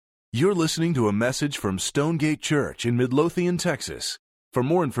You're listening to a message from Stonegate Church in Midlothian, Texas. For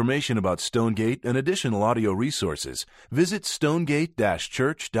more information about Stonegate and additional audio resources, visit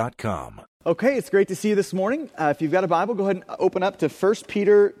stonegate-church.com. Okay, it's great to see you this morning. If you've got a Bible, go ahead and open up to 1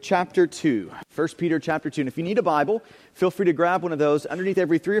 Peter chapter 2. 1 Peter chapter 2. And if you need a Bible, feel free to grab one of those. Underneath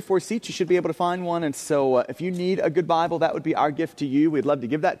every 3 or 4 seats, you should be able to find one. And so if you need a good Bible, that would be our gift to you. We'd love to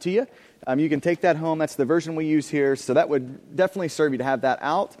give that to you. You can take that home. That's the version we use here. So that would definitely serve you to have that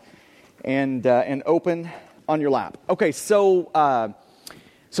out and open on your lap. Okay, so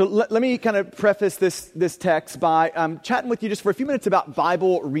let me kind of preface this text by chatting with you just for a few minutes about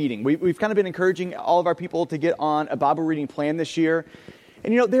Bible reading. We've kind of been encouraging all of our people to get on a Bible reading plan this year.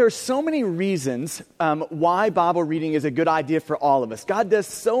 And there are so many reasons why Bible reading is a good idea for all of us. God does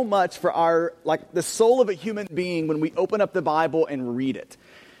so much for the soul of a human being when we open up the Bible and read it.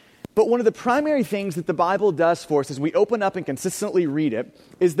 But one of the primary things that the Bible does for us as we open up and consistently read it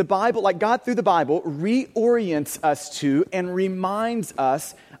is the Bible, like God through the Bible, reorients us to and reminds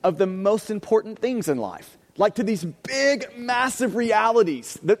us of the most important things in life. Like to these big, massive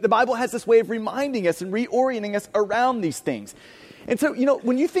realities. The Bible has this way of reminding us and reorienting us around these things. And so,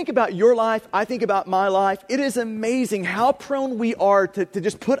 when you think about your life, I think about my life, it is amazing how prone we are to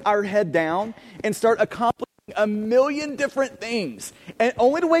just put our head down and start accomplishing a million different things, and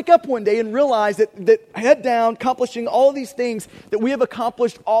only to wake up one day and realize that head down, accomplishing all these things, that we have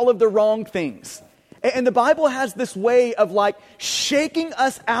accomplished all of the wrong things. And the Bible has this way of shaking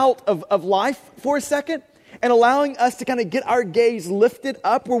us out of life for a second and allowing us to kind of get our gaze lifted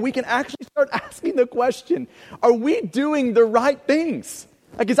up where we can actually start asking the question, are we doing the right things?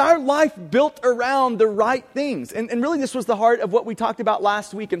 Is our life built around the right things? And really this was the heart of what we talked about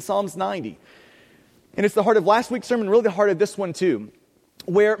last week in Psalms 90. And it's the heart of last week's sermon, really the heart of this one too,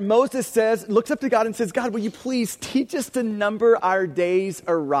 where Moses looks up to God and says, God, will you please teach us to number our days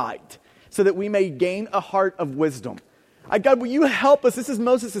aright so that we may gain a heart of wisdom? God, will you help us? This is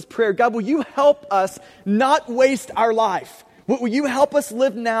Moses' prayer. God, will you help us not waste our life? Will you help us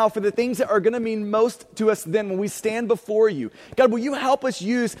live now for the things that are going to mean most to us then when we stand before you? God, will you help us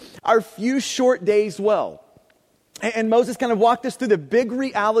use our few short days well? And Moses kind of walked us through the big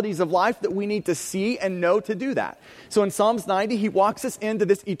realities of life that we need to see and know to do that. So in Psalms 90, he walks us into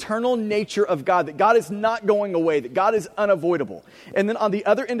this eternal nature of God, that God is not going away, that God is unavoidable. And then on the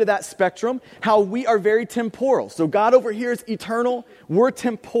other end of that spectrum, how we are very temporal. So God over here is eternal, we're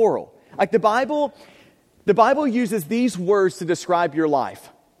temporal. Like the Bible uses these words to describe your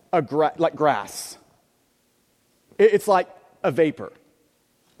life, like grass. It's like a vapor.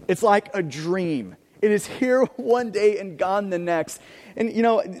 It's like a dream. It is here one day and gone the next. And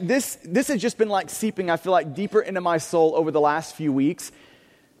this has just been seeping, I feel like, deeper into my soul over the last few weeks.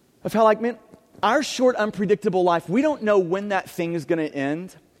 Of how our short, unpredictable life, we don't know when that thing is going to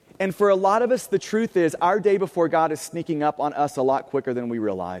end. And for a lot of us, the truth is our day before God is sneaking up on us a lot quicker than we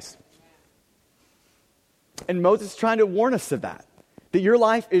realize. And Moses is trying to warn us of that your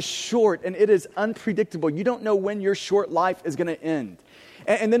life is short and it is unpredictable. You don't know when your short life is going to end.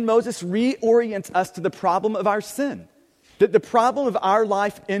 And then Moses reorients us to the problem of our sin. That the problem of our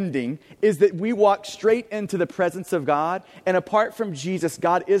life ending is that we walk straight into the presence of God, and apart from Jesus,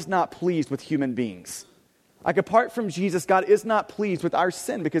 God is not pleased with human beings. Apart from Jesus, God is not pleased with our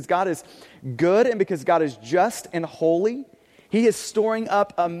sin because God is good and because God is just and holy. He is storing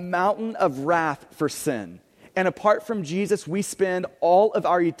up a mountain of wrath for sin. And apart from Jesus, we spend all of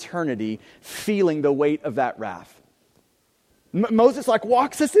our eternity feeling the weight of that wrath. Moses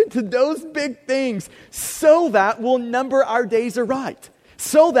walks us into those big things so that we'll number our days aright.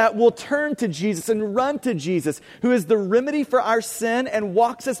 So that we'll turn to Jesus and run to Jesus, who is the remedy for our sin and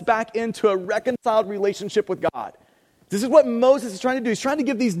walks us back into a reconciled relationship with God. This is what Moses is trying to do. He's trying to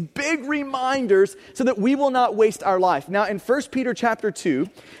give these big reminders so that we will not waste our life. Now in 1 Peter chapter 2,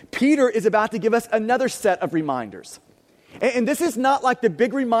 Peter is about to give us another set of reminders. And this is not like the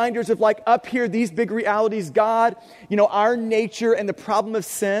big reminders of up here, these big realities, God, our nature and the problem of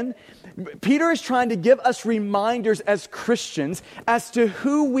sin. Peter is trying to give us reminders as Christians as to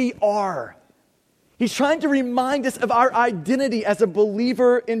who we are. He's trying to remind us of our identity as a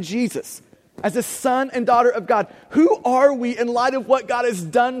believer in Jesus, as a son and daughter of God. Who are we in light of what God has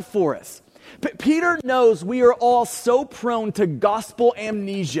done for us? But Peter knows we are all so prone to gospel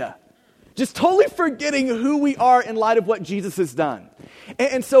amnesia. Just totally forgetting who we are in light of what Jesus has done.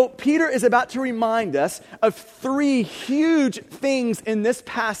 And so Peter is about to remind us of 3 huge things in this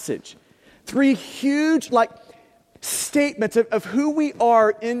passage. 3 huge statements of who we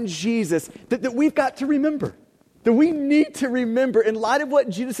are in Jesus that we've got to remember. That we need to remember in light of what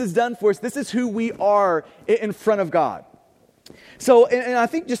Jesus has done for us. This is who we are in front of God. So, and I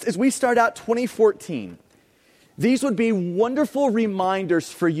think just as we start out 2014, these would be wonderful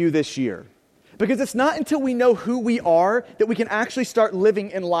reminders for you this year. Because it's not until we know who we are that we can actually start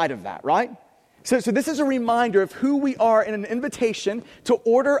living in light of that, right? So this is a reminder of who we are and an invitation to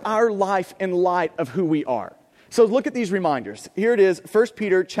order our life in light of who we are. So look at these reminders. Here it is, 1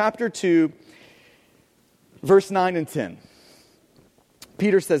 Peter chapter 2, verse 9 and 10.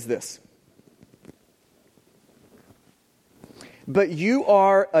 Peter says this. But you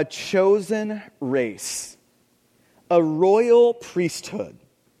are a chosen race, a royal priesthood,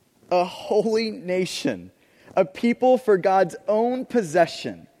 a holy nation, a people for God's own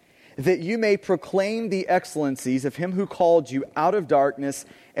possession, that you may proclaim the excellencies of him who called you out of darkness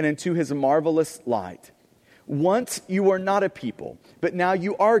and into his marvelous light. Once you were not a people, but now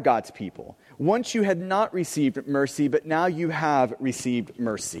you are God's people. Once you had not received mercy, but now you have received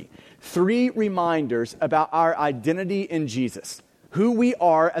mercy. 3 reminders about our identity in Jesus, who we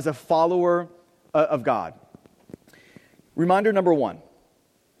are as a follower of God. Reminder number 1.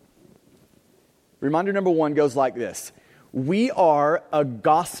 Reminder number 1 goes like this. We are a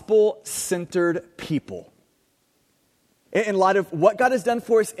gospel-centered people. In light of what God has done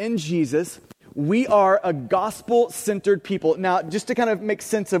for us in Jesus, we are a gospel-centered people. Now, just to kind of make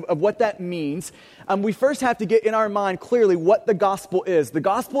sense of what that means, we first have to get in our mind clearly what the gospel is. The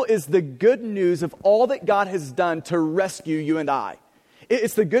gospel is the good news of all that God has done to rescue you and I.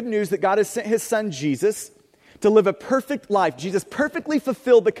 It's the good news that God has sent his son Jesus to live a perfect life. Jesus perfectly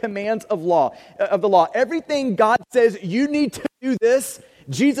fulfilled the commands of the law. Everything God says you need to do this,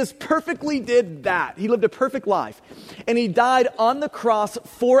 Jesus perfectly did that. He lived a perfect life. And he died on the cross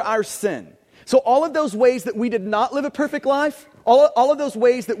for our sin. So all of those ways that we did not live a perfect life, all of those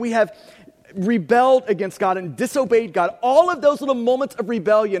ways that we have rebelled against God and disobeyed God, all of those little moments of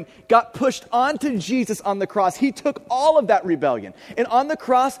rebellion got pushed onto Jesus on the cross. He took all of that rebellion. And on the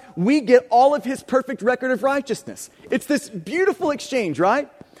cross, we get all of his perfect record of righteousness. It's this beautiful exchange, right?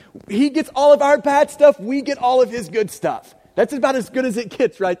 He gets all of our bad stuff, we get all of his good stuff. That's about as good as it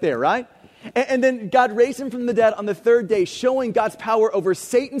gets right there, right? And then God raised him from the dead on the 3rd day, showing God's power over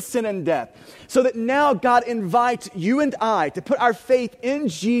Satan, sin, and death. So that now God invites you and I to put our faith in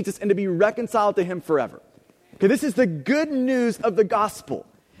Jesus and to be reconciled to him forever. Okay, this is the good news of the gospel.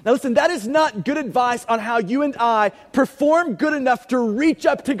 Now listen, that is not good advice on how you and I perform good enough to reach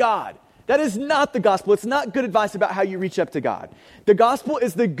up to God. That is not the gospel. It's not good advice about how you reach up to God. The gospel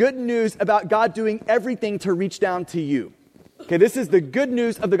is the good news about God doing everything to reach down to you. Okay, this is the good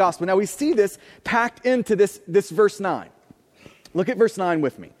news of the gospel. Now we see this packed into this verse 9. Look at verse 9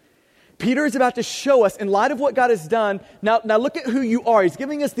 with me. Peter is about to show us, in light of what God has done, now look at who you are. He's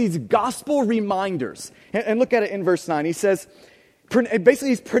giving us these gospel reminders. And look at it in verse 9. He says, basically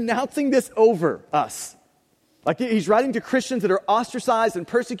he's pronouncing this over us. Like he's writing to Christians that are ostracized and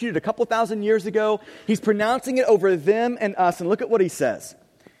persecuted a couple thousand years ago. He's pronouncing it over them and us. And look at what he says.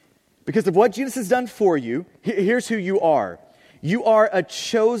 Because of what Jesus has done for you, here's who you are. You are a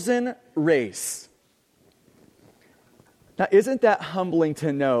chosen race. Now, isn't that humbling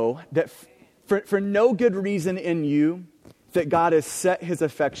to know that for no good reason in you, that God has set his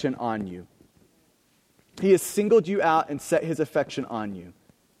affection on you? He has singled you out and set his affection on you.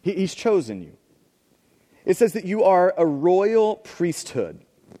 He's chosen you. It says that you are a royal priesthood.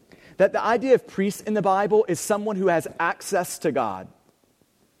 That the idea of priest in the Bible is someone who has access to God.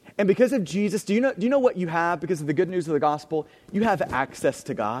 And because of Jesus, do you know what you have because of the good news of the gospel? You have access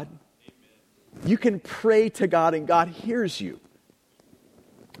to God. Amen. You can pray to God and God hears you.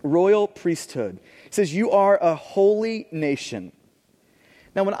 Royal priesthood. It says you are a holy nation.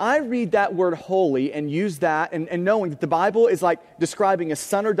 Now when I read that word holy and use that and knowing that the Bible is like describing a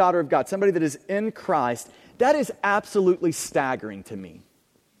son or daughter of God, somebody that is in Christ, that is absolutely staggering to me.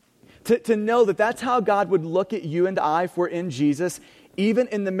 To know that that's how God would look at you and I if we're in Jesus, even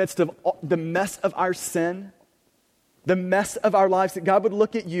in the midst of the mess of our sin, the mess of our lives, that God would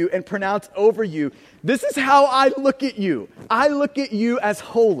look at you and pronounce over you, this is how I look at you. I look at you as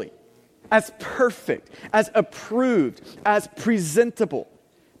holy, as perfect, as approved, as presentable.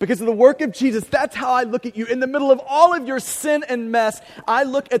 Because of the work of Jesus, that's how I look at you. In the middle of all of your sin and mess, I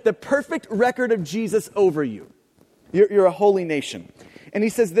look at the perfect record of Jesus over you. You're a holy nation. And he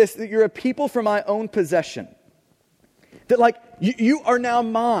says this, that you're a people for my own possession. That like, you are now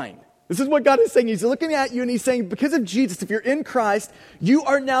mine. This is what God is saying. He's looking at you and he's saying, because of Jesus, if you're in Christ, you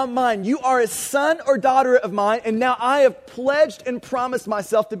are now mine. You are a son or daughter of mine, and now I have pledged and promised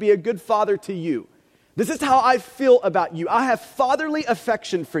myself to be a good father to you. This is how I feel about you. I have fatherly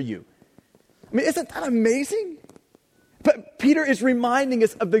affection for you. I mean, isn't that amazing? But Peter is reminding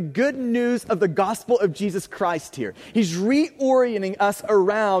us of the good news of the gospel of Jesus Christ here. He's reorienting us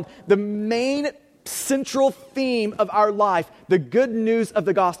around the main central theme of our life, the good news of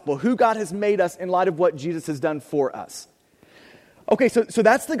the gospel, who God has made us in light of what Jesus has done for us. Okay, so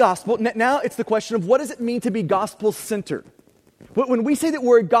that's the gospel. Now it's the question of what does it mean to be gospel-centered? When we say that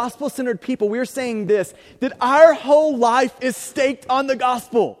we're a gospel-centered people, we're saying this, that our whole life is staked on the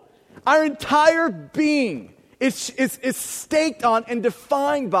gospel. Our entire being is staked on and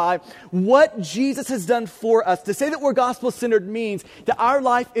defined by what Jesus has done for us. To say that we're gospel-centered means that our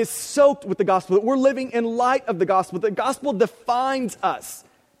life is soaked with the gospel, that we're living in light of the gospel. The gospel defines us.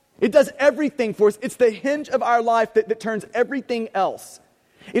 It does everything for us. It's the hinge of our life that turns everything else.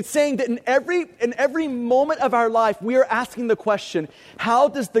 It's saying that in every moment of our life, we are asking the question, how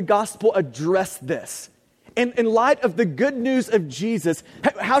does the gospel address this? In light of the good news of Jesus,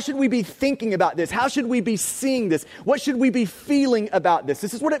 how should we be thinking about this? How should we be seeing this? What should we be feeling about this?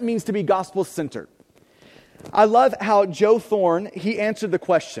 This is what it means to be gospel-centered. I love how Joe Thorne, he answered the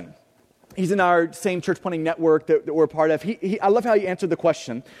question. He's in our same church planting network that we're a part of. I love how he answered the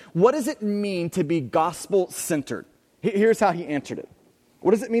question, what does it mean to be gospel-centered? Here's how he answered it.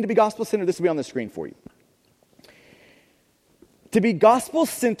 What does it mean to be gospel-centered? This will be on the screen for you. To be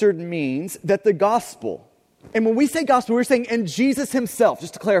gospel-centered means that the gospel, and when we say gospel, we're saying in Jesus himself,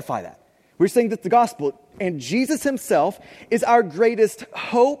 just to clarify that. We're saying that the gospel and Jesus himself is our greatest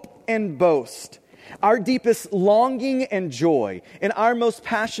hope and boast, our deepest longing and joy, and our most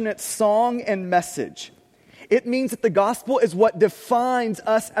passionate song and message. It means that the gospel is what defines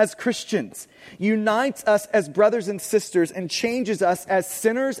us as Christians, unites us as brothers and sisters, and changes us as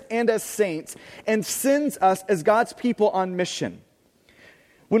sinners and as saints, and sends us as God's people on mission.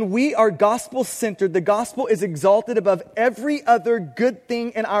 When we are gospel-centered, the gospel is exalted above every other good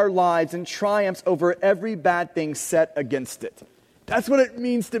thing in our lives and triumphs over every bad thing set against it. That's what it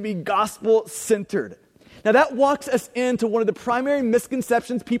means to be gospel-centered. Now that walks us into one of the primary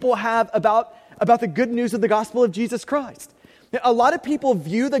misconceptions people have about the good news of the gospel of Jesus Christ. Now, a lot of people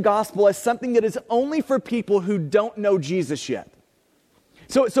view the gospel as something that is only for people who don't know Jesus yet.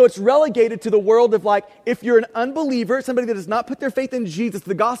 So it's relegated to the world of like, if you're an unbeliever, somebody that does not put their faith in Jesus,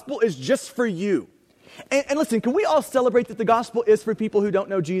 the gospel is just for you. And listen, can we all celebrate that the gospel is for people who don't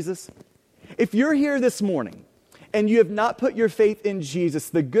know Jesus? If you're here this morning and you have not put your faith in Jesus,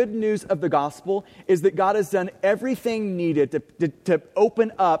 the good news of the gospel is that God has done everything needed to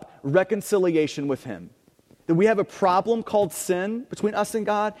open up reconciliation with him. That we have a problem called sin between us and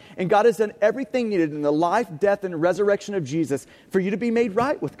God has done everything needed in the life, death, and resurrection of Jesus for you to be made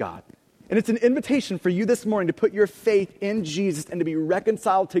right with God. And it's an invitation for you this morning to put your faith in Jesus and to be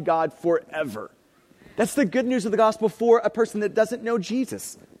reconciled to God forever. That's the good news of the gospel for a person that doesn't know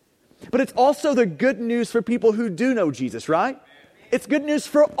Jesus. But it's also the good news for people who do know Jesus, right? It's good news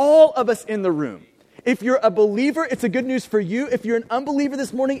for all of us in the room. If you're a believer, it's a good news for you. If you're an unbeliever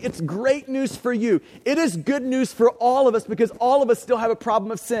this morning, it's great news for you. It is good news for all of us because all of us still have a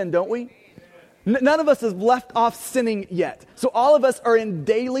problem of sin, don't we? None of us has left off sinning yet. So all of us are in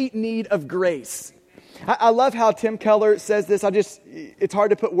daily need of grace. I love how Tim Keller says this. It's hard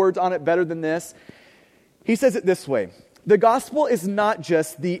to put words on it better than this. He says it this way. The gospel is not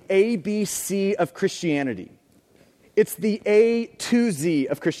just the ABC of Christianity. It's the A to Z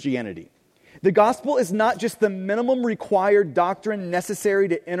of Christianity. The gospel is not just the minimum required doctrine necessary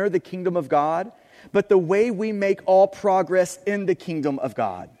to enter the kingdom of God, but the way we make all progress in the kingdom of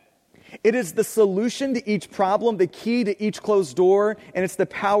God. It is the solution to each problem, the key to each closed door, and it's the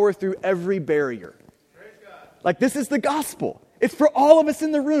power through every barrier. Like, this is the gospel. It's for all of us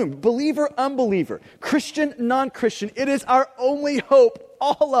in the room, believer, unbeliever, Christian, non-Christian. It is our only hope,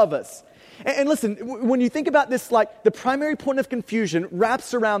 all of us. And listen, when you think about this, like, the primary point of confusion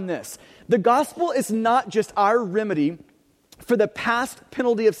wraps around this. The gospel is not just our remedy for the past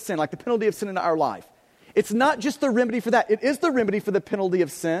penalty of sin, like the penalty of sin in our life. It's not just the remedy for that. It is the remedy for the penalty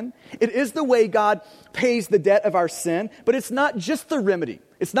of sin. It is the way God pays the debt of our sin, but it's not just the remedy.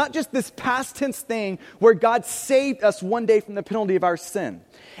 It's not just this past tense thing where God saved us one day from the penalty of our sin.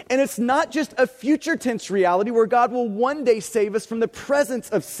 And it's not just a future tense reality where God will one day save us from the presence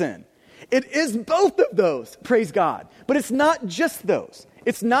of sin. It is both of those, praise God. But it's not just those.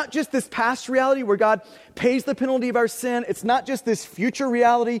 It's not just this past reality where God pays the penalty of our sin. It's not just this future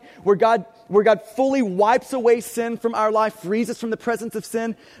reality where God fully wipes away sin from our life, frees us from the presence of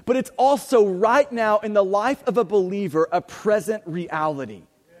sin. But it's also right now in the life of a believer, a present reality.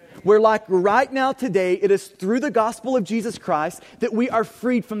 Where like right now today, it is through the gospel of Jesus Christ that we are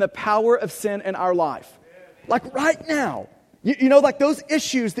freed from the power of sin in our life. Like right now. You know, like those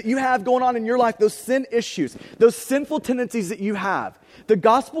issues that you have going on in your life, those sin issues, those sinful tendencies that you have. The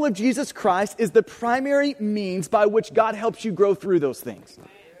gospel of Jesus Christ is the primary means by which God helps you grow through those things,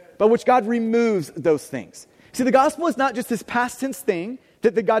 by which God removes those things. See, the gospel is not just this past tense thing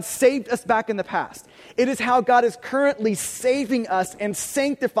that God saved us back in the past. It is how God is currently saving us and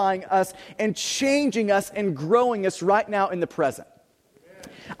sanctifying us and changing us and growing us right now in the present.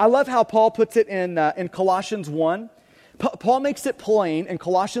 I love how Paul puts it in Colossians 1. Paul makes it plain in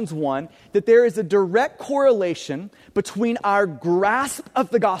Colossians 1 that there is a direct correlation between our grasp of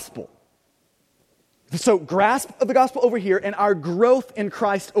the gospel. So grasp of the gospel over here and our growth in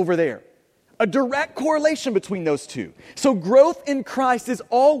Christ over there. A direct correlation between those two. So growth in Christ is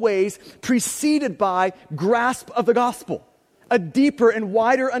always preceded by grasp of the gospel. A deeper and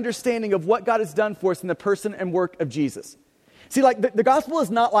wider understanding of what God has done for us in the person and work of Jesus. See, like the gospel is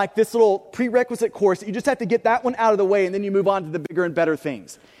not like this little prerequisite course that you just have to get that one out of the way and then you move on to the bigger and better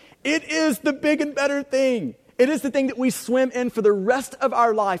things. It is the big and better thing. It is the thing that we swim in for the rest of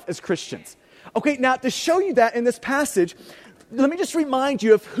our life as Christians. Okay, now to show you that in this passage, let me just remind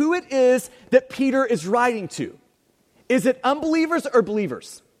you of who it is that Peter is writing to. Is it unbelievers or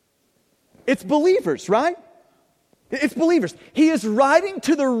believers? It's believers, right? It's believers. He is writing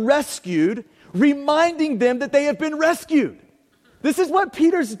to the rescued, reminding them that they have been rescued. This is what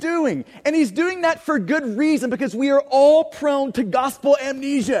Peter's doing. And he's doing that for good reason, because we are all prone to gospel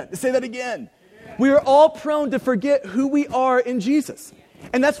amnesia. To say that again. We are all prone to forget who we are in Jesus.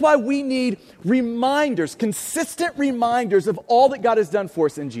 And that's why we need reminders, consistent reminders of all that God has done for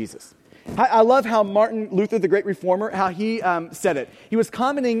us in Jesus. I love how Martin Luther, the great reformer, how he said it. He was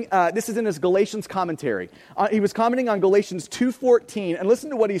commenting, this is in his Galatians commentary. He was commenting on Galatians 2:14, and listen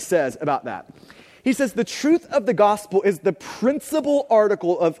to what he says about that. He says, the truth of the gospel is the principal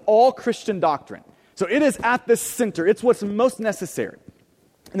article of all Christian doctrine. So it is at the center. It's what's most necessary.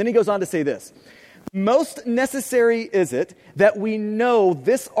 And then he goes on to say this. Most necessary is it that we know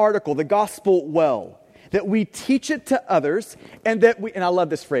this article, the gospel, well, that we teach it to others, and that we, and I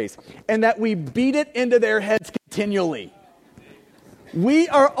love this phrase, and that we beat it into their heads continually. We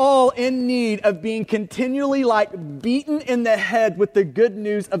are all in need of being continually beaten in the head with the good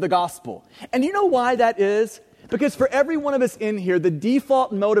news of the gospel. And you know why that is? Because for every one of us in here, the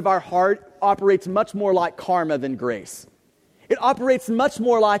default mode of our heart operates much more like karma than grace. It operates much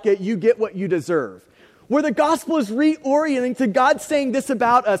more like you get what you deserve. Where the gospel is reorienting to God saying this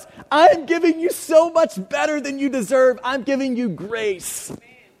about us: I'm giving you so much better than you deserve. I'm giving you grace.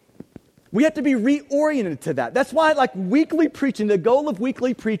 We have to be reoriented to that. That's why, weekly preaching, the goal of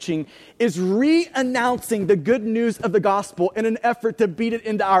weekly preaching is re-announcing the good news of the gospel in an effort to beat it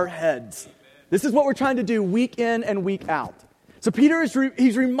into our heads. This is what we're trying to do week in and week out. So Peter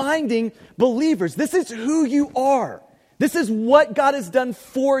he's reminding believers, this is who you are. This is what God has done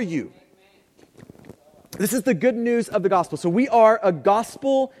for you. This is the good news of the gospel. So we are a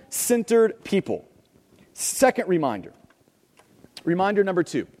gospel-centered people. Second reminder. Reminder number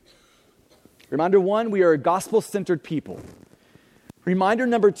 2. Reminder 1, we are a gospel-centered people. Reminder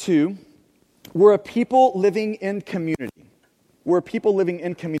number 2, we're a people living in community. We're a people living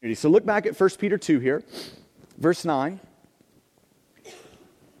in community. So look back at 1 Peter 2 here, verse 9.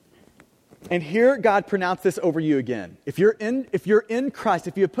 And here God pronounced this over you again. If you're in Christ,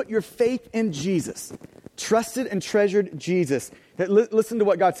 if you have put your faith in Jesus, trusted and treasured Jesus, listen to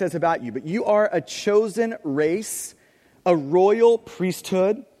what God says about you. But you are a chosen race, a royal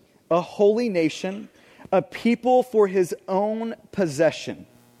priesthood, a holy nation, a people for his own possession.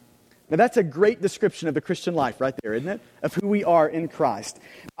 Now that's a great description of the Christian life right there, isn't it? Of who we are in Christ.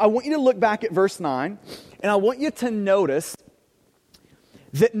 I want you to look back at verse 9, and I want you to notice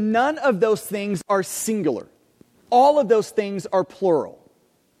that none of those things are singular. All of those things are plural.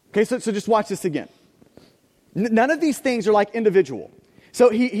 Okay, so just watch this again. None of these things are like individual. So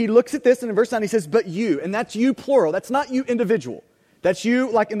he looks at this, and in verse 9 he says, but you, and that's you plural. That's not you individual. That's you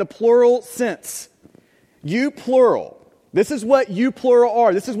like in the plural sense. You plural. This is what you plural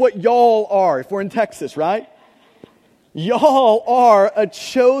are. This is what y'all are if we're in Texas, right? Y'all are a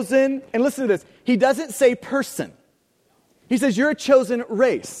chosen, and listen to this. He doesn't say person. He says you're a chosen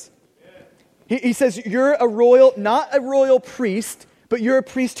race. He says you're a royal, not a royal priest, but you're a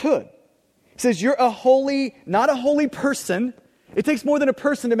priesthood. He says you're a holy, not a holy person. It takes more than a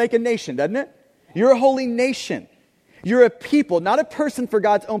person to make a nation, doesn't it? You're a holy nation. You're a people, not a person for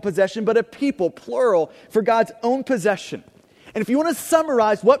God's own possession, but a people, plural, for God's own possession. And if you want to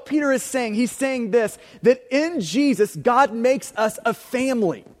summarize what Peter is saying, he's saying this, that in Jesus, God makes us a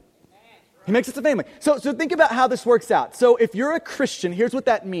family. He makes us a family. So think about how this works out. So if you're a Christian, here's what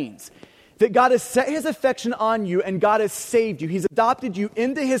that means. that God has set his affection on you and God has saved you. He's adopted you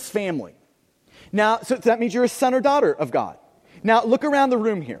into his family. Now, so that means you're a son or daughter of God. Now, look around the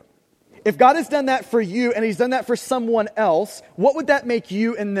room here. If God has done that for you and he's done that for someone else, what would that make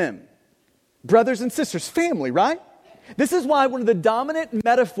you and them? Brothers and sisters, family, right? This is why one of the dominant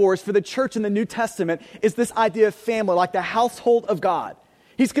metaphors for the church in the New Testament is this idea of family, like the household of God.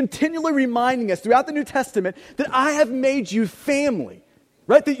 He's continually reminding us throughout the New Testament that I have made you family,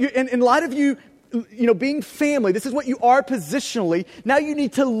 right? That you, in light of you being family, this is what you are positionally. Now you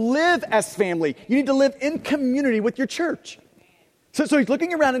need to live as family. You need to live in community with your church. So he's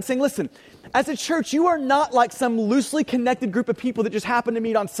looking around and saying, listen, as a church, you are not like some loosely connected group of people that just happen to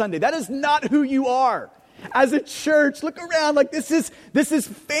meet on Sunday. That is not who you are. As a church, look around, like this is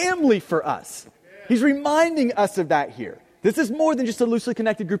family for us. He's reminding us of that here. This is more than just a loosely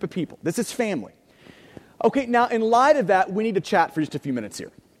connected group of people. This is family. Okay, now in light of that, we need to chat for just a few minutes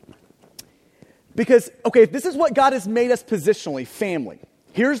here. Because, okay, if this is what God has made us positionally, family,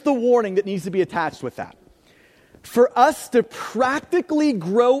 here's the warning that needs to be attached with that. For us to practically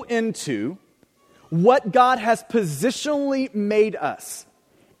grow into what God has positionally made us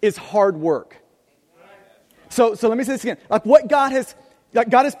is hard work. So let me say this again. Like God has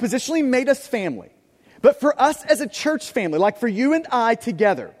positionally made us family. But for us as a church family, like for you and I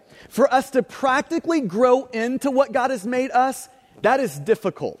together, for us to practically grow into what God has made us, that is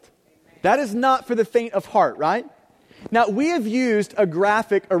difficult. That is not for the faint of heart, right? Now, we have used a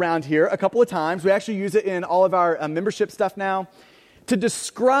graphic around here a couple of times. We actually use it in all of our membership stuff now to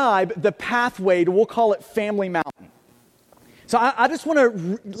describe the pathway to, we'll call it Family Mountain. So I just want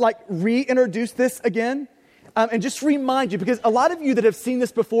to reintroduce this again and just remind you, because a lot of you that have seen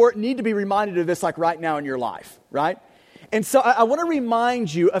this before need to be reminded of this like right now in your life, right? And so I want to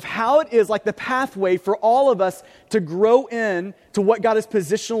remind you of how it is like the pathway for all of us to grow in to what God has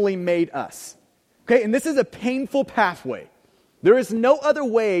positionally made us. Okay, and this is a painful pathway. There is no other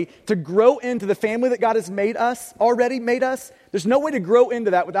way to grow into the family that God has already made us. There's no way to grow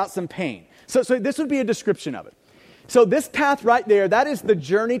into that without some pain. So this would be a description of it. So this path right there, that is the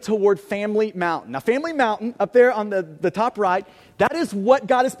journey toward Family Mountain. Now, Family Mountain, up there on the top right, that is what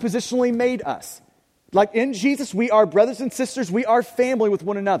God has positionally made us. Like in Jesus, we are brothers and sisters. We are family with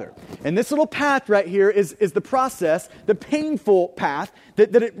one another. And this little path right here is the process, the painful path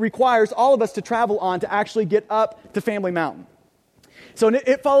that it requires all of us to travel on to actually get up to Family Mountain. So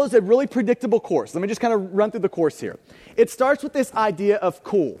it follows a really predictable course. Let me just kind of run through the course here. It starts with this idea of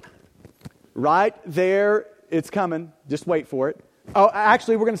cool. Right there, it's coming. Just wait for it. Oh,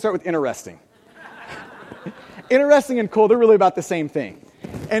 actually, we're going to start with interesting. Interesting and cool, they're really about the same thing.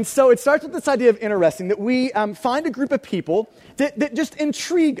 And so it starts with this idea of interesting, that we find a group of people that just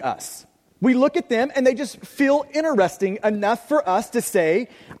intrigue us. We look at them and they just feel interesting enough for us to say,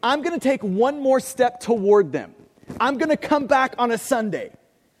 I'm going to take one more step toward them. I'm going to come back on a Sunday.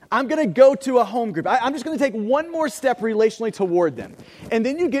 I'm going to go to a home group. I'm just going to take one more step relationally toward them. And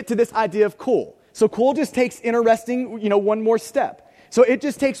then you get to this idea of cool. So cool just takes interesting, one more step. So it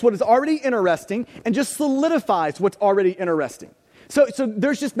just takes what is already interesting and just solidifies what's already interesting. So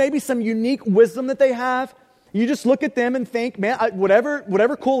there's just maybe some unique wisdom that they have. You just look at them and think, man,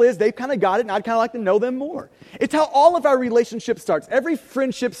 whatever cool is, they've kind of got it, and I'd kind of like to know them more. It's how all of our relationship starts. Every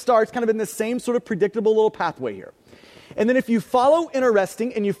friendship starts kind of in the same sort of predictable little pathway here. And then if you follow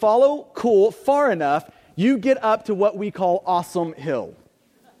interesting and you follow cool far enough, you get up to what we call Awesome Hill.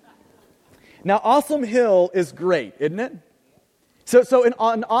 Now, Awesome Hill is great, isn't it? So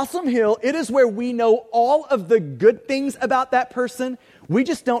on Awesome Hill, it is where we know all of the good things about that person. We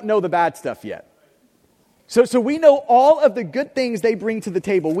just don't know the bad stuff yet. So we know all of the good things they bring to the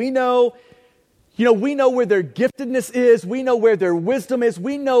table. We know where their giftedness is. We know where their wisdom is.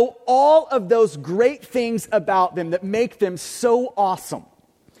 We know all of those great things about them that make them so awesome.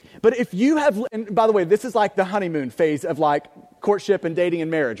 But if you have, and by the way, this is like the honeymoon phase of like courtship and dating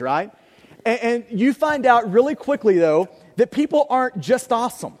and marriage, right? And you find out really quickly, though, that people aren't just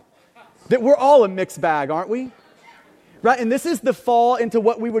awesome. That we're all a mixed bag, aren't we? Right? And this is the fall into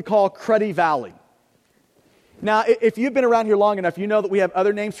what we would call Cruddy Valley. Now, if you've been around here long enough, you know that we have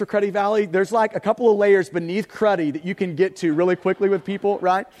other names for Cruddy Valley. There's like a couple of layers beneath Cruddy that you can get to really quickly with people,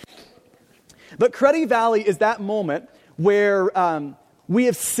 right? But Cruddy Valley is that moment where we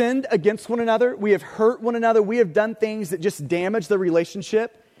have sinned against one another. We have hurt one another. We have done things that just damage the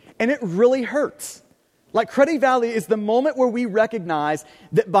relationship. And it really hurts. Like Cruddy Valley is the moment where we recognize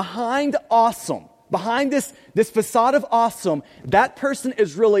that behind awesome, behind this facade of awesome, that person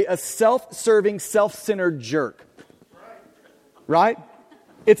is really a self-serving, self-centered jerk. Right?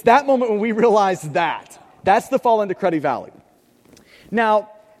 It's that moment when we realize that. That's the fall into Cruddy Valley.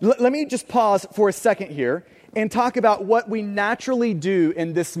 Now, let me just pause for a second here and talk about what we naturally do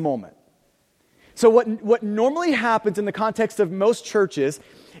in this moment. So what normally happens in the context of most churches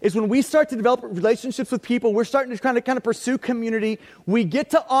is when we start to develop relationships with people, we're starting to kind of pursue community. We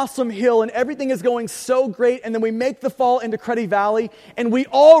get to Awesome Hill and everything is going so great, and then we make the fall into Cruddy Valley, and we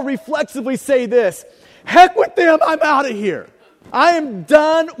all reflexively say this: heck with them, I'm out of here. I am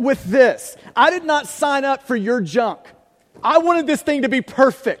done with this. I did not sign up for your junk. I wanted this thing to be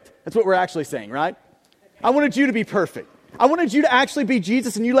perfect. That's what we're actually saying, right? I wanted you to be perfect. I wanted you to actually be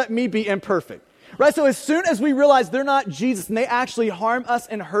Jesus, and you let me be imperfect. Right? So as soon as we realize they're not Jesus and they actually harm us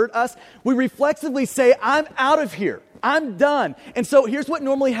and hurt us, we reflexively say, I'm out of here. I'm done. And so here's what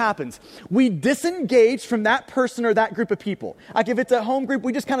normally happens. We disengage from that person or that group of people. Like if it's a home group,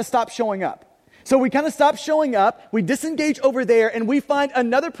 we just kind of stop showing up. So we kind of stop showing up, we disengage over there, and we find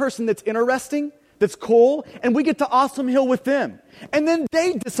another person that's interesting, that's cool, and we get to Awesome Hill with them. And then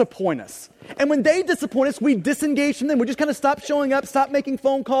they disappoint us. And when they disappoint us, we disengage from them. We just kind of stop showing up, stop making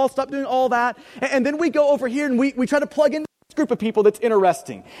phone calls, stop doing all that. And then we go over here and we try to plug in this group of people that's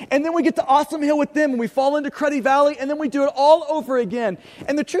interesting. And then we get to Awesome Hill with them and we fall into Cruddy Valley, and then we do it all over again.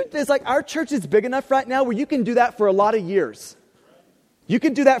 And the truth is, like, our church is big enough right now where you can do that for a lot of years. You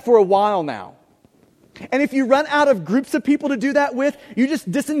can do that for a while now. And if you run out of groups of people to do that with, you just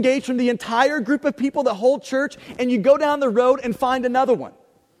disengage from the entire group of people, the whole church, and you go down the road and find another one.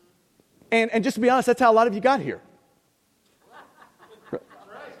 And just to be honest, that's how a lot of you got here.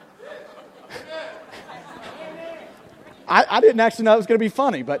 I didn't actually know it was going to be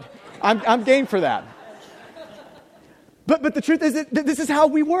funny, but I'm game for that. But the truth is that this is how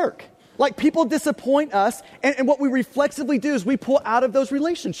we work. Like, people disappoint us, and what we reflexively do is we pull out of those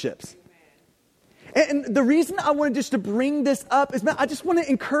relationships. And the reason I wanted just to bring this up is, man, I just want to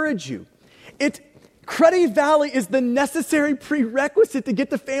encourage you. Cruddy Valley is the necessary prerequisite to get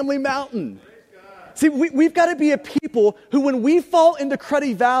to Family Mountain. See, we've got to be a people who, when we fall into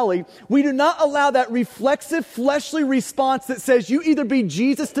Cruddy Valley, we do not allow that reflexive, fleshly response that says, you either be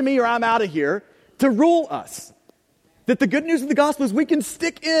Jesus to me or I'm out of here, to rule us. That the good news of the gospel is we can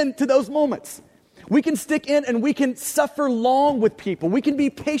stick in to those moments. We can stick in and we can suffer long with people. We can be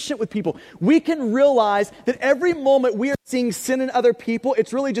patient with people. We can realize that every moment we are seeing sin in other people,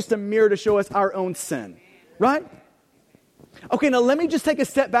 it's really just a mirror to show us our own sin. Right? Okay, now let me just take a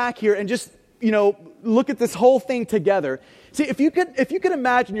step back here and just, look at this whole thing together. See, if you could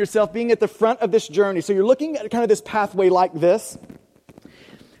imagine yourself being at the front of this journey, so you're looking at kind of this pathway like this.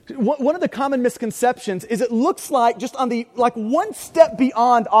 One of the common misconceptions is it looks like just on one step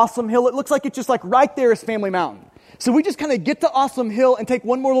beyond Awesome Hill, it looks like it's just like right there is Family Mountain. So we just kind of get to Awesome Hill and take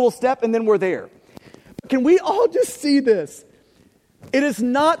one more little step and then we're there. Can we all just see this? It is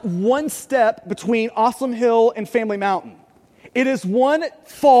not one step between Awesome Hill and Family Mountain. It is one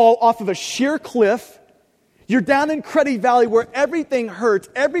fall off of a sheer cliff. You're down in Cruddy Valley where everything hurts,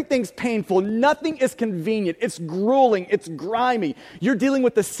 everything's painful, nothing is convenient, it's grueling, it's grimy. You're dealing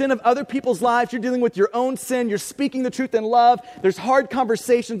with the sin of other people's lives, you're dealing with your own sin, you're speaking the truth in love, there's hard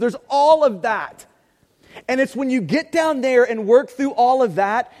conversations, there's all of that. And it's when you get down there and work through all of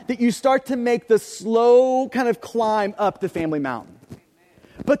that that you start to make the slow kind of climb up to Family Mountain.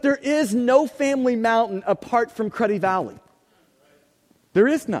 But there is no Family Mountain apart from Cruddy Valley. There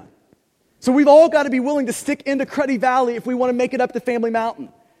is none. So we've all got to be willing to stick into Cruddy Valley if we want to make it up to Family Mountain.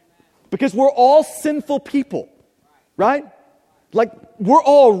 Because we're all sinful people, right? Like, we're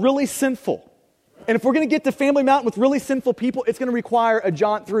all really sinful. And if we're going to get to Family Mountain with really sinful people, it's going to require a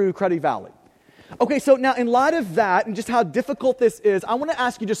jaunt through Cruddy Valley. Okay, so now in light of that and just how difficult this is, I want to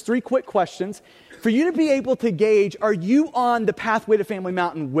ask you just 3 quick questions for you to be able to gauge, are you on the pathway to Family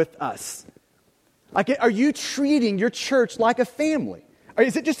Mountain with us? Like, are you treating your church like a family? Or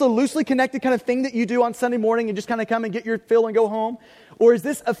is it just a loosely connected kind of thing that you do on Sunday morning and just kind of come and get your fill and go home? Or is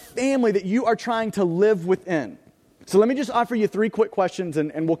this a family that you are trying to live within? So let me just offer you 3 quick questions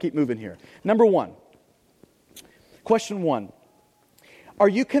and we'll keep moving here. Number 1. Question 1. Are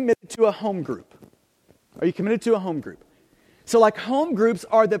you committed to a home group? Are you committed to a home group? So like, home groups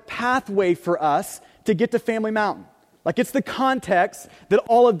are the pathway for us to get to Family Mountain. Like, it's the context that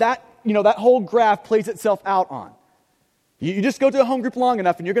all of that, that whole graph plays itself out on. You just go to a home group long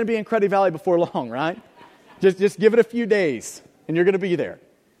enough and you're going to be in Cruddy Valley before long, right? Just give it a few days and you're going to be there.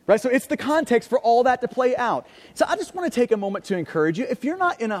 Right? So it's the context for all that to play out. So I just want to take a moment to encourage you. If you're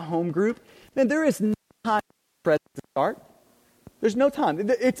not in a home group, then there is no time to start. There's no time.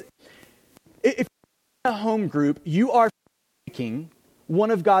 If you're in a home group, you are making one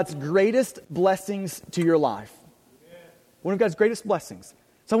of God's greatest blessings to your life. One of God's greatest blessings.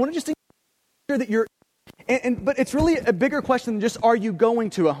 So I want to just make sure that you're But it's really a bigger question than just, are you going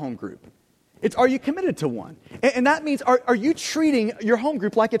to a home group? It's, are you committed to one? And that means, are you treating your home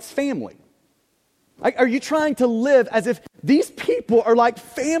group like it's family? Like, are you trying to live as if these people are like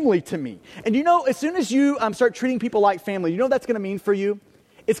family to me? And you know, as soon as you start treating people like family, you know what that's going to mean for you?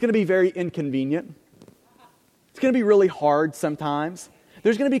 It's going to be very inconvenient. It's going to be really hard sometimes.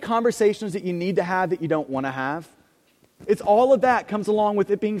 There's going to be conversations that you need to have that you don't want to have. It's all of that comes along with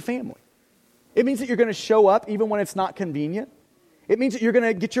it being family. It means that you're going to show up even when it's not convenient. It means that you're going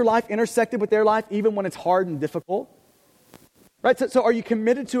to get your life intersected with their life even when it's hard and difficult. Right? So are you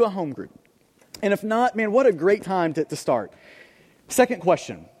committed to a home group? And if not, man, what a great time to start. Second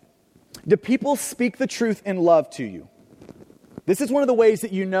question. Do people speak the truth in love to you? This is one of the ways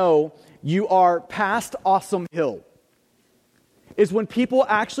that you know you are past awesome hill. Is when people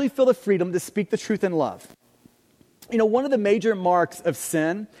actually feel the freedom to speak the truth in love. You know, one of the major marks of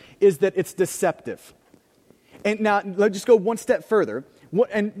sin is that it's deceptive. And now, let's just go one step further.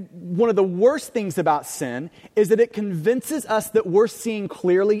 And one of the worst things about sin is that it convinces us that we're seeing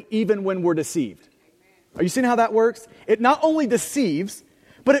clearly even when we're deceived. Are you seeing how that works? It not only deceives,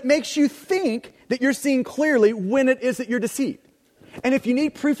 but it makes you think that you're seeing clearly when it is that you're deceived. And if you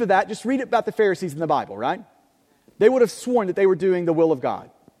need proof of that, just read about the Pharisees in the Bible, right? They would have sworn that they were doing the will of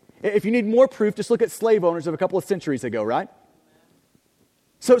God. If you need more proof, just look at slave owners of a couple of centuries ago, right?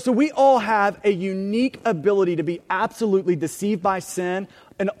 So we all have a unique ability to be absolutely deceived by sin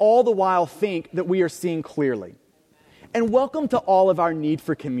and all the while think that we are seeing clearly. And welcome to all of our need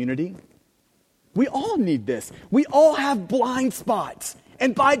for community. We all need this. We all have blind spots.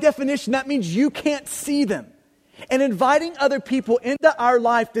 And by definition, that means you can't see them. And inviting other people into our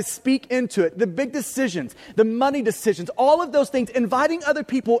life to speak into it, the big decisions, the money decisions, all of those things, inviting other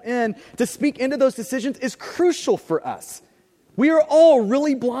people in to speak into those decisions is crucial for us. We are all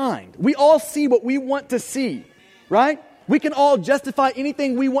really blind. We all see what we want to see, right? We can all justify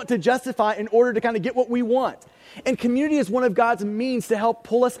anything we want to justify in order to kind of get what we want. And community is one of God's means to help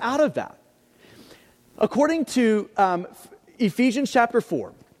pull us out of that. According to Ephesians chapter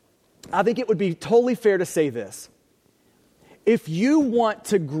 4, I think it would be totally fair to say this. If you want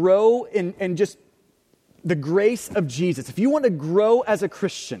to grow in just the grace of Jesus, if you want to grow as a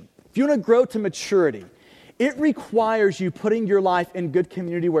Christian, if you want to grow to maturity, it requires you putting your life in good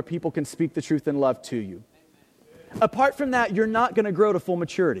community where people can speak the truth and love to you. Apart from that, you're not going to grow to full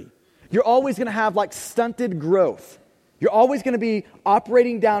maturity. You're always going to have like stunted growth. You're always going to be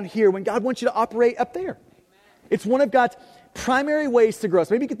operating down here when God wants you to operate up there. It's one of God's primary ways to grow.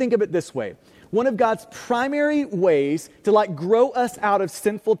 So maybe you could think of it this way. One of God's primary ways to like grow us out of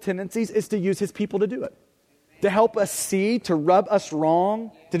sinful tendencies is to use His people to do it. To help us see, to rub us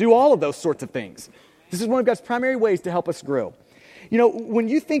wrong, to do all of those sorts of things. This is one of God's primary ways to help us grow. You know, when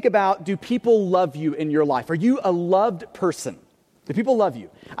you think about, do people love you in your life? Are you a loved person? Do people love you?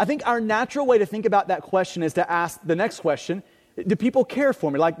 I think our natural way to think about that question is to ask the next question, do people care for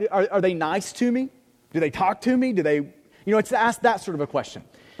me? Like, are they nice to me? Do they talk to me? It's to ask that sort of a question.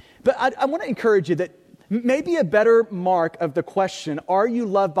 But I want to encourage you that maybe a better mark of the question, are you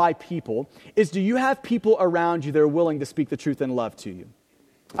loved by people, is do you have people around you that are willing to speak the truth and love to you?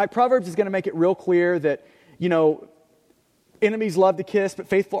 Like Proverbs is going to make it real clear that, enemies love to kiss, but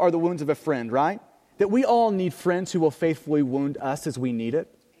faithful are the wounds of a friend, right? That we all need friends who will faithfully wound us as we need it.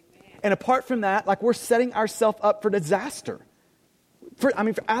 And apart from that, like we're setting ourselves up for disaster. For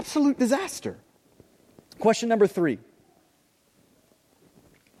absolute disaster. Question number 3.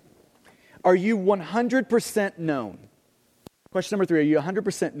 Are you 100% known? Question number 3, are you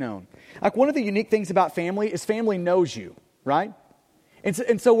 100% known? Like one of the unique things about family is family knows you, right?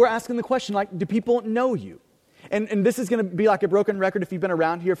 And so we're asking the question, like, do people know you? And this is going to be like a broken record if you've been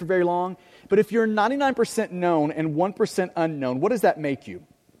around here for very long. But if you're 99% known and 1% unknown, what does that make you?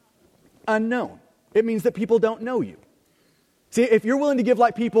 Unknown. It means that people don't know you. See, if you're willing to give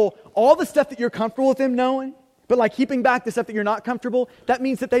like people all the stuff that you're comfortable with them knowing, but like keeping back the stuff that you're not comfortable, that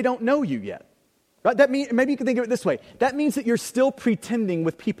means that they don't know you yet. Right? Maybe you can think of it this way. That means that you're still pretending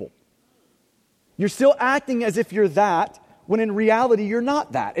with people. You're still acting as if you're that, when in reality you're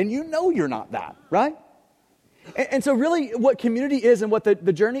not that. And you know you're not that, right? And so really what community is and what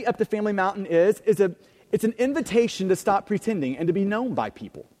the journey up to Family Mountain is it's an invitation to stop pretending and to be known by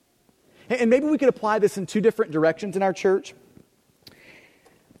people. And maybe we could apply this in 2 different directions in our church.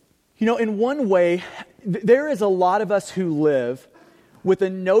 In one way, there is a lot of us who live with a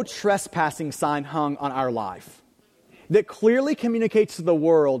no trespassing sign hung on our life that clearly communicates to the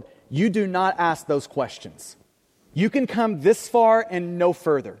world, you do not ask those questions. You can come this far and no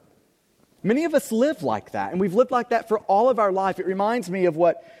further. Many of us live like that, and we've lived like that for all of our life. It reminds me of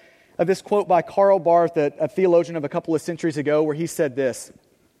what of this quote by Karl Barth, a theologian of a couple of centuries ago, where he said this: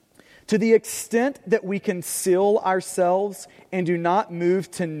 "To the extent that we conceal ourselves and do not move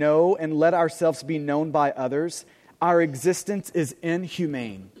to know and let ourselves be known by others, our existence is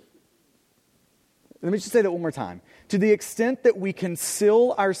inhumane." Let me just say that one more time. To the extent that we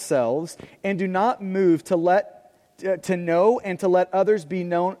conceal ourselves and do not move to know and to let others be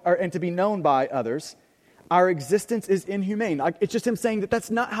known, and to be known by others, our existence is inhumane. It's just him saying that that's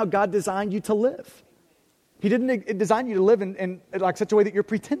not how God designed you to live. He didn't design you to live in like such a way that you're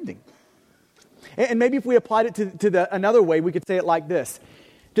pretending. And maybe if we applied it to another way, we could say it like this: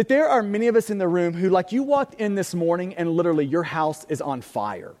 that there are many of us in the room who, like, you walked in this morning and literally your house is on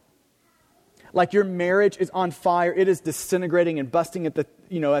fire. Like your marriage is on fire. It is disintegrating and busting at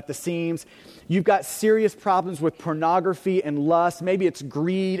the seams. You've got serious problems with pornography and lust. Maybe it's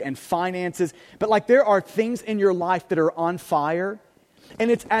greed and finances. But like there are things in your life that are on fire.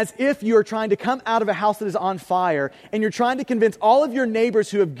 And it's as if you're trying to come out of a house that is on fire, and you're trying to convince all of your neighbors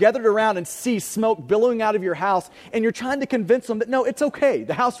who have gathered around and see smoke billowing out of your house, and you're trying to convince them that, no, it's okay.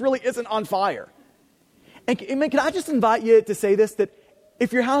 The house really isn't on fire. And can I just invite you to say this, that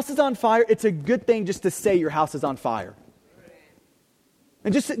if your house is on fire, it's a good thing just to say your house is on fire.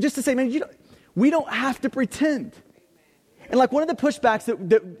 And just to say, man, we don't have to pretend. And like one of the pushbacks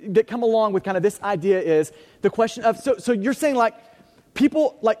that come along with kind of this idea is the question of, so you're saying like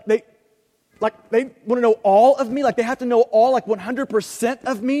people, they want to know all of me, like they have to know all, like 100%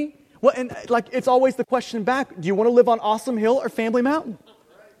 of me. Well, and like it's always the question back, do you want to live on Awesome Hill or Family Mountain?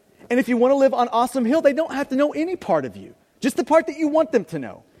 And if you want to live on Awesome Hill, they don't have to know any part of you. Just the part that you want them to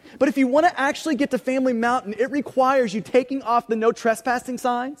know. But if you want to actually get to Family Mountain, it requires you taking off the no trespassing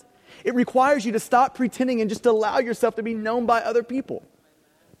signs. It requires you to stop pretending and just allow yourself to be known by other people.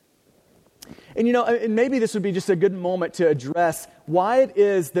 And and maybe this would be just a good moment to address why it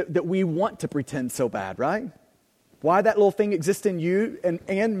is that we want to pretend so bad, right? Why that little thing exists in you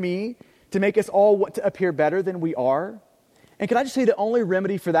and me to make us all want to appear better than we are. And can I just say the only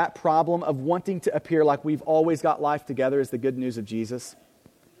remedy for that problem of wanting to appear like we've always got life together is the good news of Jesus?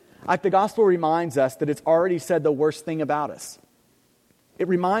 Like the gospel reminds us that it's already said the worst thing about us. It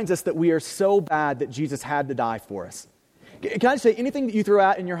reminds us that we are so bad that Jesus had to die for us. Can I just say, anything that you throw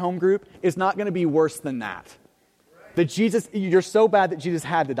out in your home group is not going to be worse than that. That you're so bad that Jesus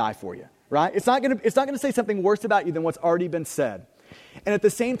had to die for you, right? It's not going to say something worse about you than what's already been said. And at the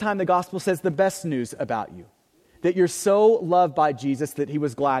same time, the gospel says the best news about you. That you're so loved by Jesus that he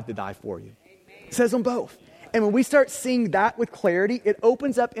was glad to die for you. It says them both. And when we start seeing that with clarity, it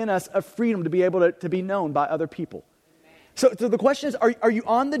opens up in us a freedom to be able to be known by other people. So the question is, are you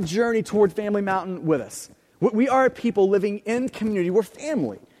on the journey toward Family Mountain with us? We are a people living in community. We're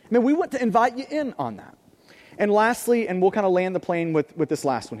family. I mean, we want to invite you in on that. And lastly, and we'll kind of land the plane with this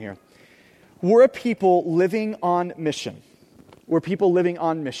last one here. We're a people living on mission. We're people living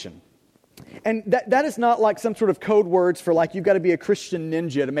on mission. And that is not like some sort of code words for like you've got to be a Christian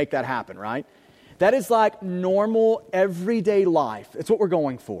ninja to make that happen, right? That is like normal, everyday life. It's what we're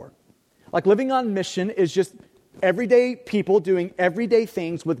going for. Like living on mission is just everyday people doing everyday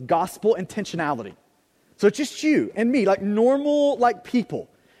things with gospel intentionality. So it's just you and me, like normal like people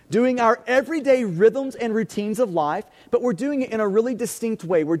doing our everyday rhythms and routines of life, but we're doing it in a really distinct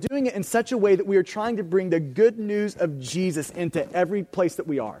way. We're doing it in such a way that we are trying to bring the good news of Jesus into every place that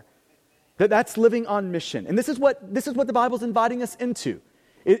we are. That's living on mission. And this is what the Bible's inviting us into.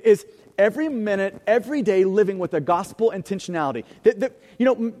 It is every minute, every day living with a gospel intentionality.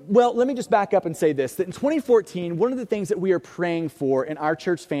 Well, let me just back up and say this, that in 2014, one of the things that we are praying for in our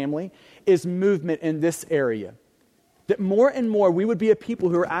church family is movement in this area. That more and more we would be a people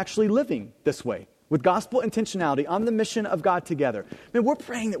who are actually living this way, with gospel intentionality on the mission of God together. Man, we're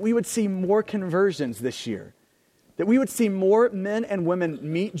praying that we would see more conversions this year. That we would see more men and women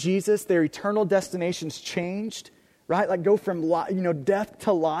meet Jesus, their eternal destinations changed, right? Like go from death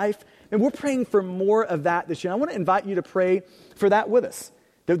to life. And we're praying for more of that this year. I want to invite you to pray for that with us.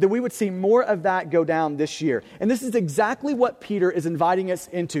 That we would see more of that go down this year. And this is exactly what Peter is inviting us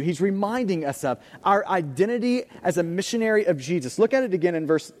into. He's reminding us of our identity as a missionary of Jesus. Look at it again in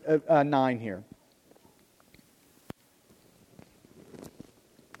verse 9 here.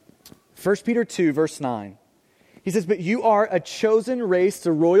 1 Peter 2, verse 9. He says, "But you are a chosen race,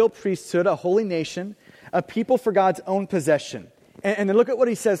 a royal priesthood, a holy nation, a people for God's own possession." And then look at what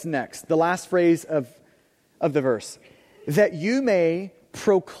he says next, the last phrase of the verse. "That you may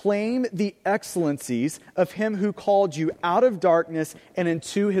proclaim the excellencies of him who called you out of darkness and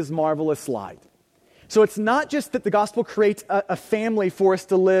into his marvelous light." So it's not just that the gospel creates a family for us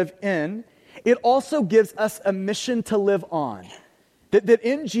to live in, it also gives us a mission to live on. That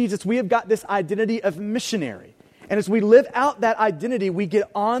in Jesus, we have got this identity of missionary. And as we live out that identity, we get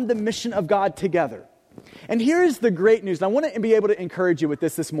on the mission of God together. And here is the great news. And I want to be able to encourage you with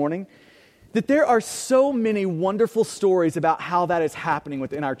this morning, that there are so many wonderful stories about how that is happening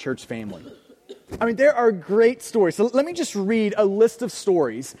within our church family. I mean, there are great stories. So let me just read a list of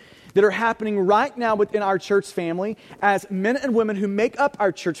stories that are happening right now within our church family as men and women who make up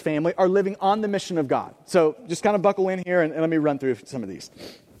our church family are living on the mission of God. So just kind of buckle in here and let me run through some of these.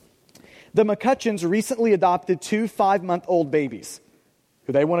 The McCutcheons recently adopted 2 5-month-old babies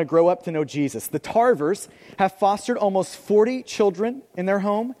who they want to grow up to know Jesus. The Tarvers have fostered almost 40 children in their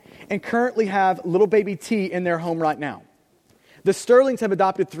home and currently have little baby T in their home right now. The Sterlings have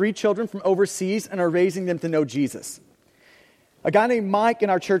adopted 3 children from overseas and are raising them to know Jesus. A guy named Mike in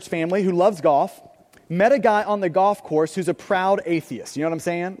our church family who loves golf met a guy on the golf course who's a proud atheist. You know what I'm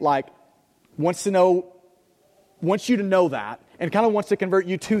saying? Like, wants you to know that and kind of wants to convert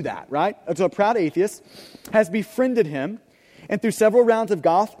you to that, right? So a proud atheist has befriended him and through several rounds of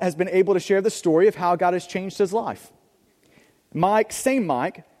golf has been able to share the story of how God has changed his life. Mike, same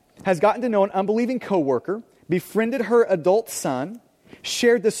Mike, has gotten to know an unbelieving coworker, befriended her adult son,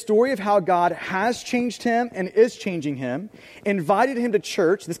 shared the story of how God has changed him and is changing him, invited him to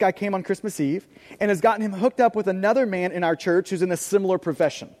church. This guy came on Christmas Eve, and has gotten him hooked up with another man in our church who's in a similar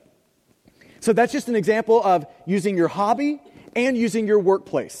profession. So that's just an example of using your hobby and using your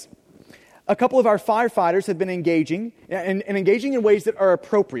workplace. A couple of our firefighters have been engaging in ways that are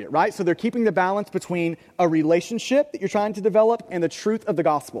appropriate, right? So they're keeping the balance between a relationship that you're trying to develop and the truth of the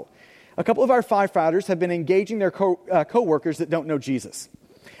gospel. A couple of our firefighters have been engaging their co-workers that don't know Jesus.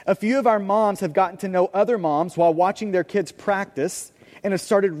 A few of our moms have gotten to know other moms while watching their kids practice and have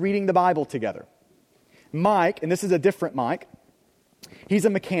started reading the Bible together. Mike, and this is a different Mike, he's a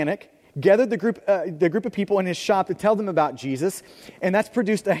mechanic, gathered the group of people in his shop to tell them about Jesus, and that's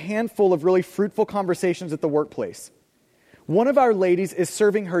produced a handful of really fruitful conversations at the workplace. One of our ladies is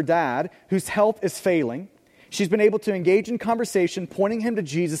serving her dad, whose health is failing. She's been able to engage in conversation, pointing him to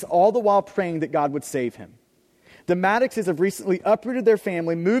Jesus, all the while praying that God would save him. The Maddoxes have recently uprooted their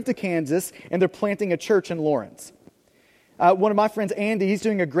family, moved to Kansas, and they're planting a church in Lawrence. One of my friends, Andy, he's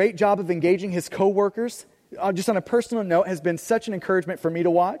doing a great job of engaging his coworkers. Just on a personal note, has been such an encouragement for me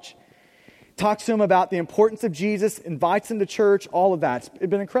to watch. Talks to him about the importance of Jesus, invites him to church, all of that. It's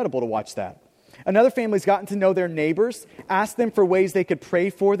been incredible to watch that. Another family's gotten to know their neighbors, asked them for ways they could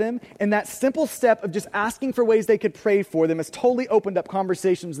pray for them, and that simple step of just asking for ways they could pray for them has totally opened up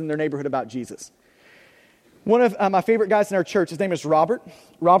conversations in their neighborhood about Jesus. One of my favorite guys in our church, his name is Robert.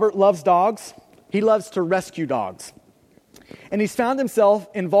 Robert loves dogs. He loves to rescue dogs. And he's found himself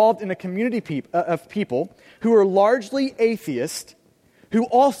involved in a community of people who are largely atheist, who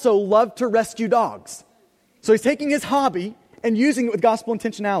also love to rescue dogs. So he's taking his hobby and using it with gospel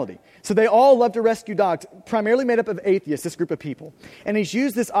intentionality. So they all love to rescue dogs, primarily made up of atheists, this group of people. And he's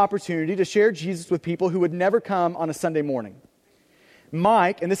used this opportunity to share Jesus with people who would never come on a Sunday morning.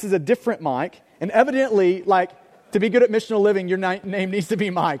 Mike, and this is a different Mike, and evidently, to be good at missional living, your name needs to be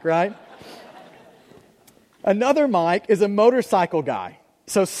Mike, right? Another Mike is a motorcycle guy,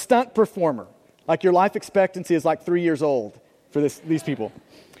 so stunt performer. Your life expectancy is 3 years old for these people.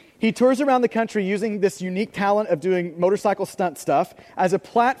 He tours around the country using this unique talent of doing motorcycle stunt stuff as a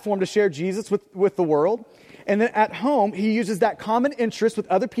platform to share Jesus with the world. And then at home, he uses that common interest with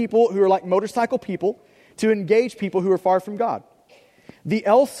other people who are like motorcycle people to engage people who are far from God. The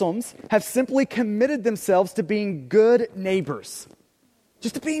Elsoms have simply committed themselves to being good neighbors.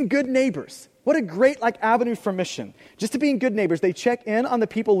 Just to being good neighbors. What a great avenue for mission. Just to being good neighbors. They check in on the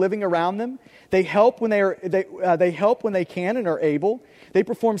people living around them. They help when they help when they can and are able. They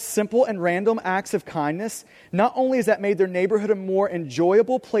perform simple and random acts of kindness. Not only has that made their neighborhood a more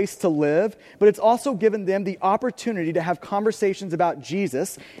enjoyable place to live, but it's also given them the opportunity to have conversations about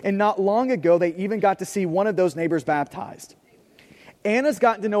Jesus. And not long ago, they even got to see one of those neighbors baptized. Anna's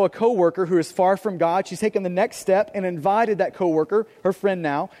gotten to know a coworker who is far from God. She's taken the next step and invited that coworker, her friend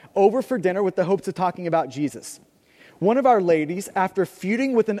now, over for dinner with the hopes of talking about Jesus. One of our ladies, after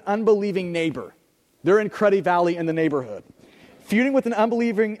feuding with an unbelieving neighbor, they're in Cruddy Valley in the neighborhood, feuding with an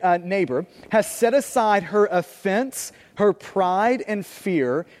unbelieving neighbor, has set aside her offense, her pride, and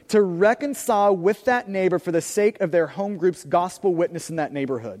fear to reconcile with that neighbor for the sake of their home group's gospel witness in that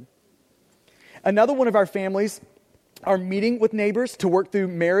neighborhood. Another one of our families are meeting with neighbors to work through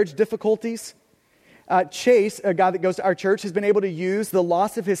marriage difficulties. Chase, a guy that goes to our church, has been able to use the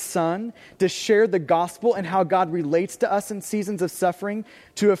loss of his son to share the gospel and how God relates to us in seasons of suffering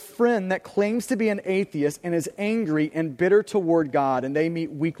to a friend that claims to be an atheist and is angry and bitter toward God, and they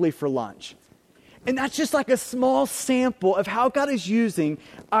meet weekly for lunch. And that's just like a small sample of how God is using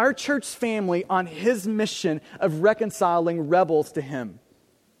our church family on his mission of reconciling rebels to him.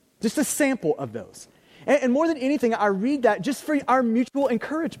 Just a sample of those. And more than anything, I read that just for our mutual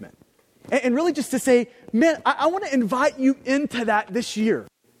encouragement. And really just to say, man, I want to invite you into that this year.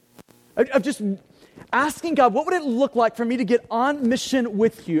 Of just asking God, what would it look like for me to get on mission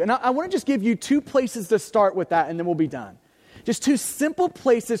with you? And I want to just give you 2 places to start with that, and then we'll be done. Just 2 simple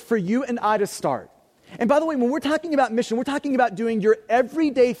places for you and I to start. And by the way, when we're talking about mission, we're talking about doing your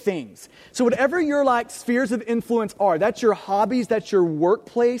everyday things. So whatever your spheres of influence are, that's your hobbies, that's your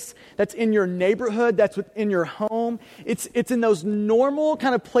workplace, that's in your neighborhood, that's within your home. It's in those normal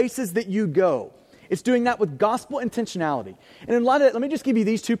kind of places that you go. It's doing that with gospel intentionality. And in light of that, let me just give you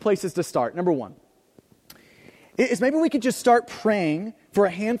these 2 places to start. Number 1 is maybe we could just start praying for a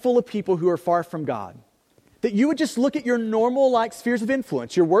handful of people who are far from God. That you would just look at your normal spheres of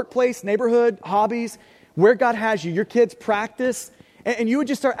influence, your workplace, neighborhood, hobbies, where God has you, your kids' practice, and you would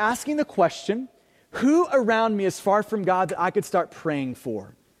just start asking the question, who around me is far from God that I could start praying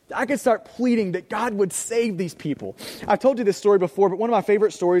for? That I could start pleading that God would save these people. I've told you this story before, but one of my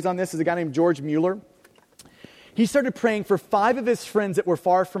favorite stories on this is a guy named George Mueller. He started praying for 5 of his friends that were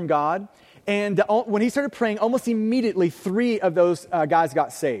far from God, and when he started praying, almost immediately 3 of those guys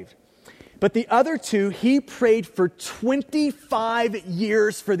got saved. But the other 2, he prayed for 25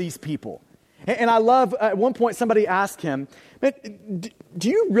 years for these people. And I love, at one point somebody asked him, do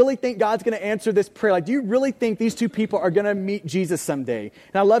you really think God's going to answer this prayer? Do you really think these 2 people are going to meet Jesus someday?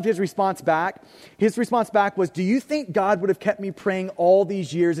 And I loved his response back. His response back was, do you think God would have kept me praying all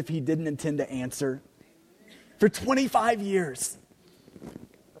these years if he didn't intend to answer? For 25 years.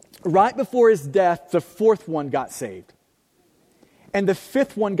 Right before his death, the 4th one got saved. And the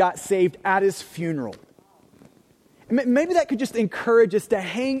 5th one got saved at his funeral. Maybe that could just encourage us to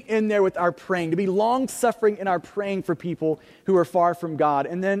hang in there with our praying, to be long-suffering in our praying for people who are far from God.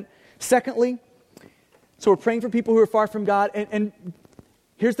 And then, secondly, so we're praying for people who are far from God. And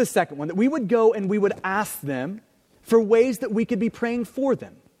here's the second one, that we would go and we would ask them for ways that we could be praying for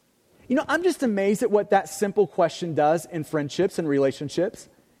them. I'm just amazed at what that simple question does in friendships and relationships.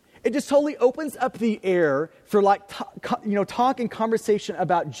 It just totally opens up the air for talk and conversation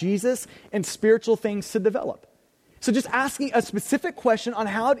about Jesus and spiritual things to develop. So just asking a specific question on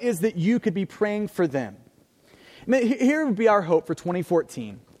how it is that you could be praying for them. Here would be our hope for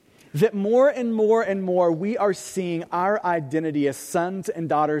 2014, that more and more and more we are seeing our identity as sons and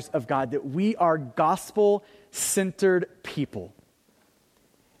daughters of God, that we are gospel-centered people,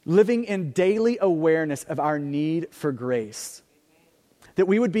 living in daily awareness of our need for grace. That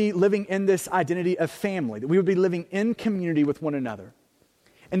we would be living in this identity of family, that we would be living in community with one another,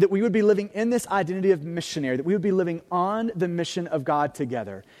 and that we would be living in this identity of missionary, that we would be living on the mission of God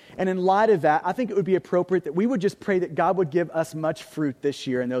together. And in light of that, I think it would be appropriate that we would just pray that God would give us much fruit this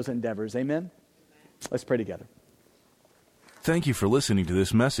year in those endeavors. Amen? Let's pray together. Thank you for listening to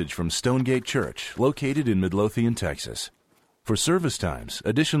this message from Stonegate Church, located in Midlothian, Texas. For service times,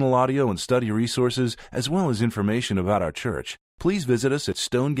 additional audio and study resources, as well as information about our church, please visit us at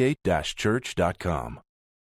stonegate-church.com.